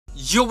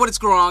Yo, what is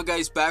going on,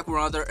 guys? Back with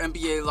another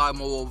NBA Live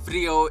Mobile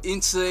video.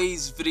 In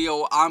today's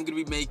video, I'm going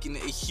to be making a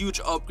huge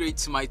upgrade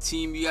to my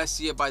team. You guys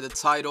see it by the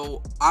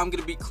title. I'm going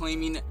to be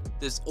claiming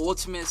this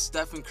ultimate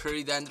Stephen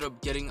Curry that I ended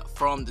up getting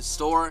from the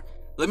store.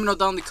 Let me know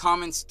down in the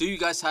comments, do you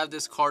guys have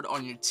this card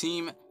on your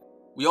team?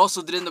 We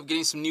also did end up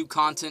getting some new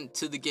content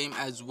to the game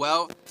as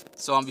well.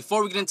 So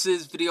before we get into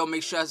this video,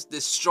 make sure you guys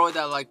destroy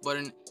that like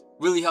button.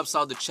 Really helps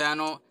out the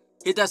channel.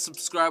 Hit that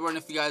subscribe button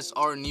if you guys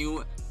are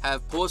new.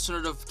 Have post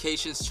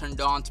notifications turned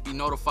on to be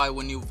notified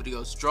when new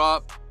videos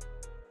drop.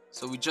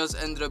 So we just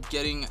ended up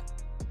getting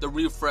the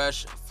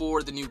refresh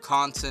for the new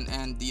content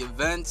and the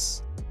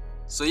events.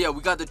 So yeah,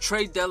 we got the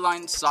trade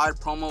deadline side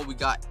promo. We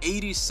got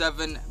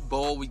 87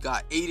 Bol, we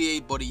got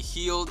 88 Buddy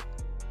Hield,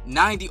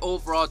 90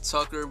 overall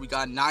Tucker, we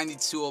got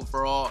 92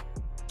 overall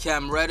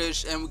Cam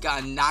Reddish, and we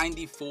got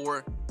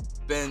 94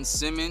 Ben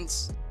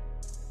Simmons.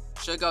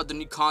 Check out the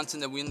new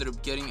content that we ended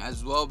up getting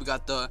as well. We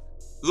got the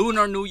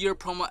Lunar New Year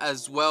promo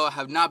as well. I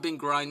have not been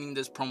grinding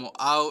this promo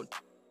out.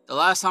 The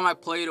last time I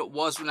played it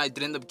was when I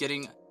did end up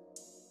getting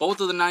both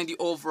of the 90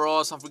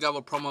 overalls. I forgot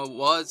what promo it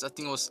was. I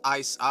think it was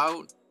Ice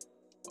Out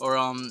or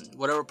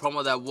whatever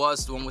promo that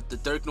was, the one with the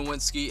Dirk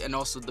Nowitzki and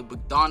also the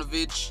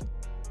Bogdanovich.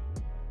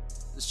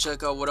 Let's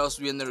check out what else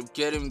we ended up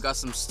getting. We got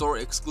some store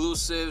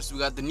exclusives. We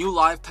got the new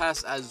live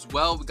pass as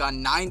well. We got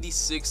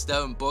 96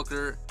 Devin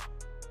Booker.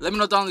 Let me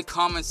know down in the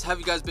comments, have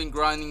you guys been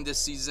grinding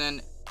this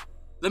season?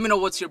 Let me know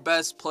what's your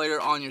best player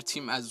on your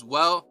team as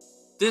well.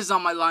 This is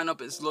on my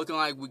lineup. It's looking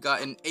like we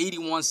got an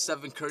 81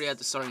 Stephen Curry at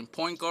the starting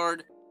point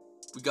guard.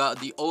 We got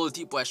the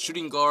Oladipo at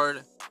shooting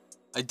guard.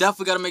 I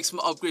definitely got to make some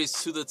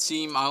upgrades to the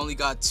team. I only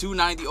got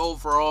 290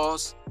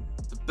 overalls.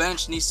 The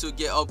bench needs to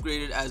get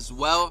upgraded as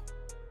well.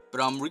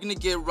 But we're going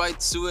to get right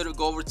to it. We'll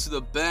go over to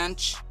the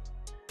bench.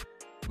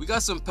 We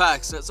got some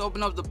packs. Let's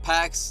open up the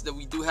packs that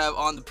we do have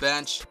on the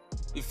bench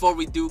before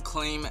we do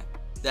claim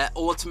that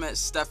ultimate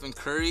Stephen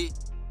Curry.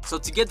 So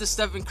to get the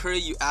Stephen Curry,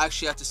 you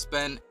actually have to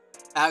spend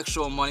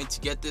actual money to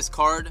get this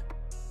card.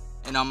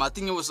 And I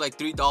think it was like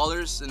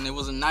 $3 and it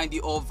was a 90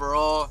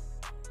 overall.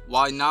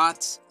 Why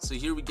not? So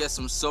here we get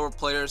some silver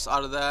players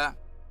out of that.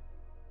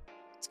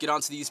 Let's get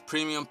onto these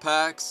premium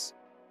packs.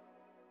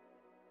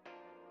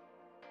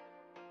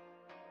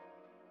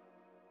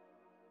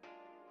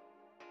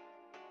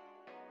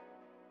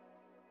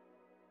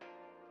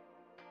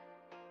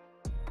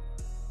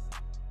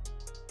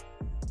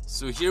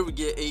 So here we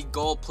get a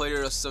gold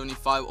player of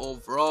 75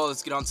 overall.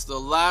 Let's get on to the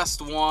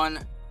last one.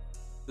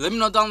 Let me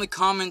know down in the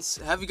comments,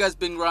 have you guys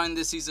been grinding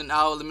this season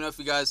out? Let me know if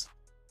you guys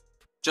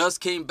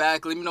just came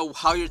back. Let me know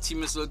how your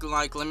team is looking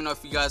like. Let me know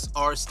if you guys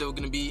are still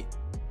going to be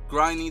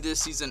grinding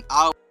this season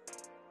out.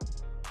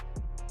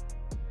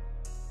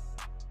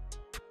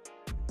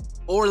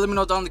 Or let me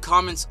know down in the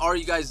comments, are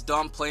you guys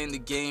done playing the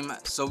game?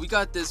 So we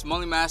got this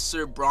Mully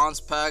Master bronze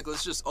pack.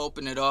 Let's just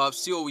open it up,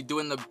 see what we do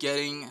end up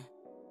getting.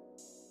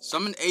 So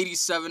I'm an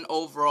 87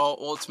 overall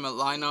ultimate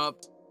lineup.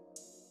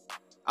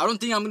 I don't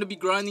think I'm going to be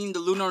grinding the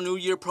Lunar New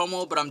Year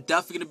promo, but I'm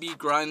definitely going to be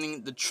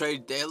grinding the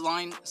trade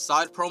deadline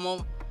side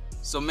promo.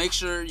 So make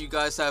sure you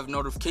guys have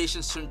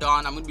notifications turned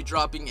on. I'm going to be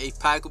dropping a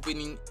pack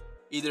opening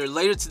either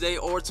later today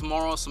or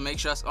tomorrow, so make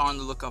sure you guys are on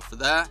the lookout for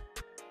that.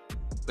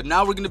 But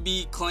now we're going to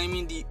be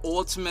claiming the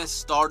ultimate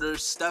starter,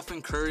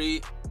 Stephen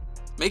Curry.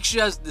 Make sure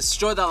you guys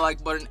destroy that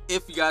like button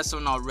if you guys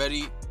haven't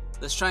already.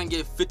 Let's try and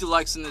get 50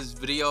 likes in this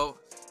video.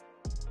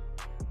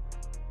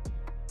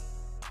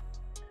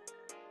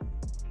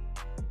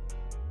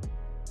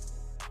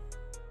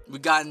 We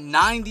got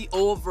 90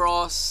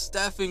 overall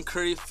Stephen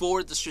Curry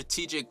for the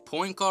strategic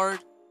point guard.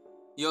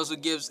 He also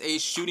gives a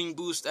shooting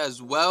boost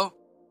as well.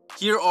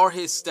 Here are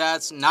his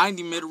stats: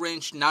 90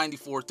 mid-range,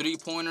 94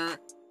 three-pointer,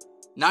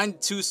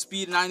 92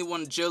 speed,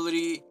 91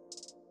 agility,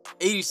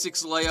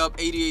 86 layup,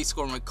 88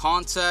 scoring with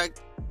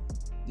contact,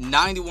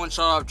 91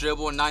 shot off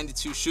dribble,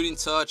 92 shooting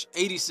touch,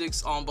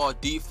 86 on-ball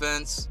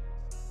defense.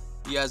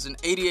 He has an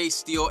 88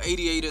 steal,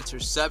 88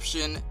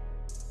 interception,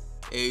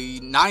 a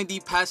 90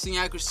 passing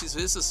accuracy, so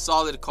this is a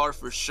solid card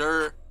for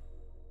sure.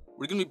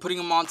 We're going to be putting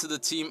him onto the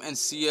team and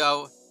see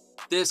how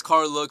this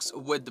card looks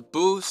with the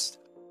boost.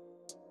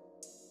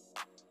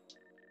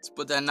 Let's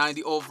put that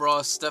 90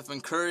 overall Stephen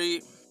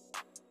Curry.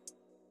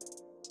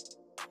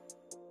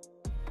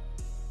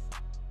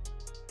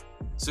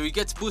 So he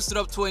gets boosted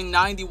up to a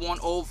 91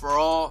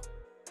 overall.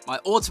 My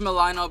ultimate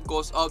lineup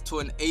goes up to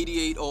an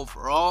 88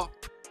 overall.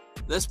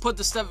 Let's put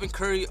the Stephen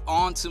Curry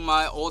onto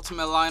my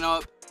ultimate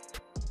lineup,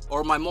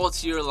 or my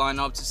multi-year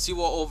lineup, to see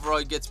what overall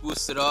it gets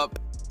boosted up.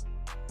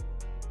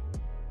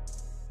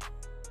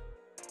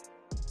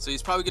 So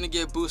he's probably going to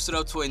get boosted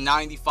up to a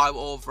 95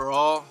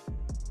 overall.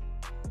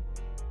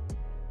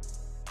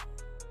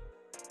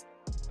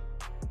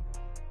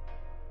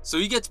 So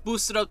he gets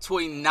boosted up to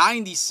a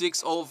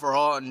 96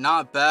 overall,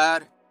 not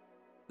bad.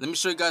 Let me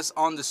show you guys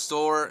on the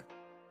store.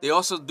 They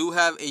also do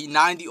have a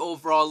 90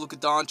 overall Luka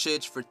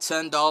Doncic for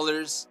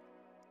 $10.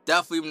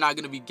 Definitely not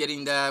going to be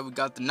getting that. We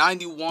got the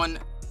 91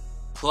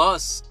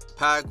 plus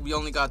pack. We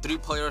only got 3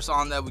 players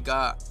on that. We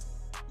got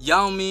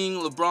Yao Ming,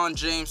 LeBron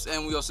James,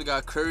 and we also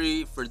got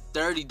Curry for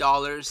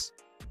 $30.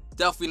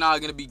 definitely not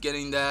going to be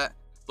getting that.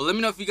 But let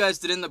me know if you guys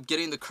did end up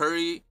getting the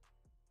Curry.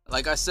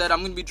 Like I said,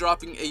 I'm going to be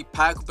dropping a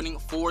pack opening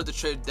for the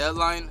trade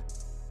deadline.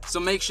 So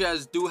make sure you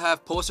guys do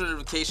have post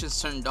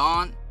notifications turned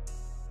on.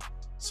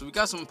 So we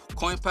got some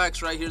coin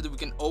packs right here that we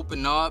can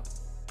open up.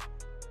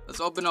 Let's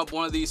open up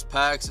one of these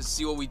packs and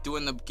see what we do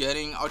end up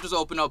getting. I'll just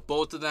open up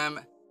both of them.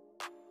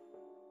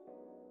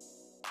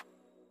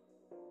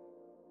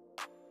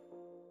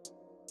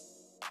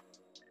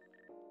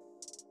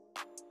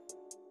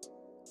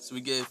 So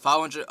we get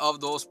 500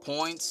 of those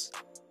points.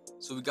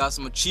 So we got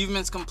some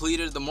achievements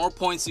completed. The more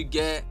points you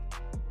get,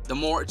 the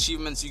more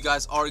achievements you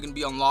guys are going to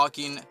be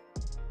unlocking.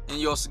 And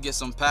you also get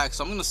some packs.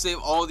 So I'm going to save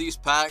all these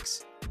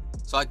packs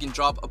so I can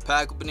drop a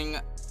pack opening.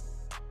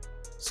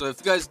 So if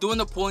you guys do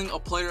end up pulling a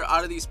player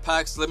out of these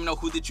packs, let me know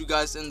who did you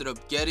guys ended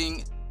up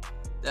getting.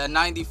 That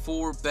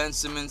 94 Ben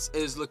Simmons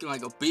is looking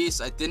like a beast.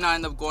 I did not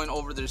end up going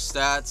over their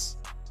stats.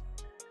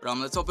 But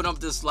let's open up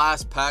this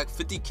last pack.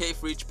 50k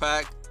for each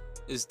pack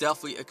is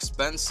definitely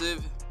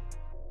expensive.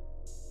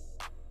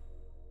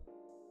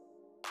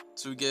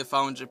 So we get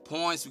 500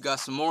 points. We got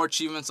some more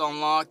achievements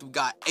unlocked. We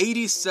got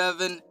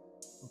 87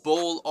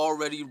 bowl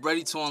already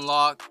ready to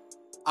unlock.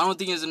 I don't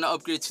think it's an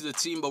upgrade to the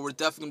team, but we're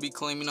definitely gonna be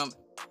claiming them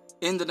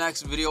in the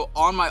next video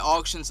on my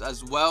auctions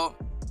as well.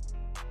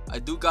 I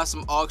do got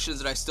some auctions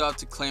that I still have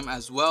to claim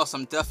as well, so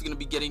I'm definitely gonna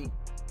be getting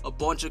a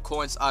bunch of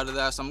coins out of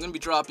that. So I'm gonna be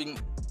dropping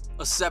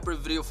a separate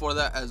video for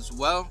that as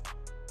well.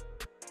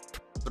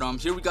 But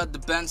here we got the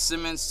Ben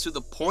Simmons to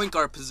the point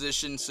guard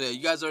position. So yeah,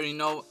 you guys already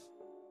know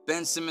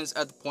Ben Simmons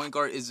at the point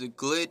guard is a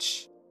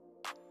glitch.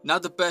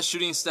 Not the best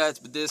shooting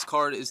stats, but this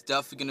card is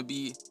definitely gonna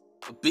be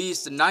a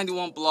beast. The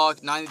 91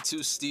 block,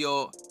 92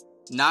 steal,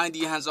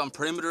 90 hands on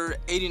perimeter,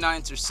 89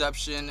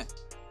 interception,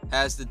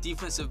 has the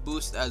defensive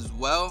boost as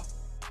well.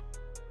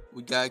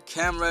 We got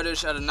Cam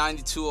Reddish at a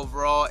 92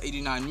 overall,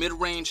 89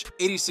 mid-range,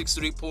 86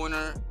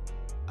 three-pointer.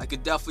 I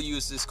could definitely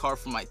use this card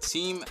for my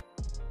team.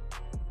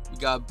 We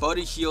got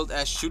Buddy Hield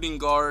as shooting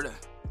guard,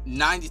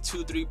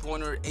 92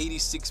 three-pointer,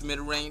 86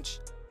 mid-range.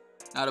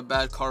 Not a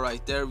bad card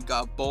right there. We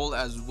got Bowl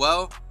as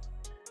well.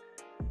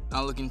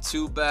 Not looking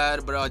too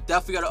bad, but I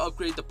definitely got to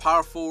upgrade the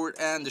power forward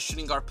and the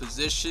shooting guard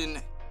position.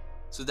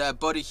 So that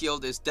Buddy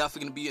Hield is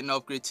definitely going to be an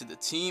upgrade to the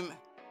team.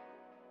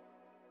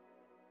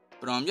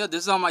 But yeah,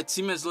 this is how my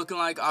team is looking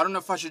like. I don't know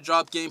if I should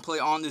drop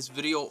gameplay on this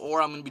video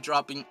or I'm going to be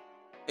dropping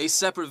a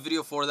separate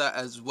video for that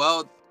as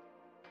well.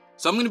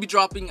 So I'm going to be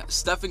dropping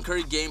Stephen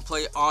Curry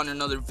gameplay on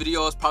another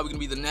video. It's probably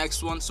going to be the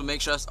next one, so make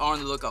sure you guys are on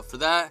the lookout for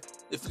that.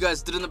 If you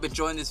guys did end up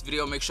enjoying this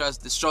video, make sure you guys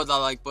destroy that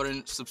like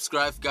button,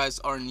 subscribe if you guys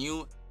are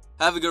new.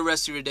 Have a good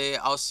rest of your day.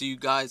 I'll see you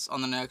guys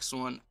on the next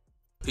one.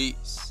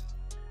 Peace.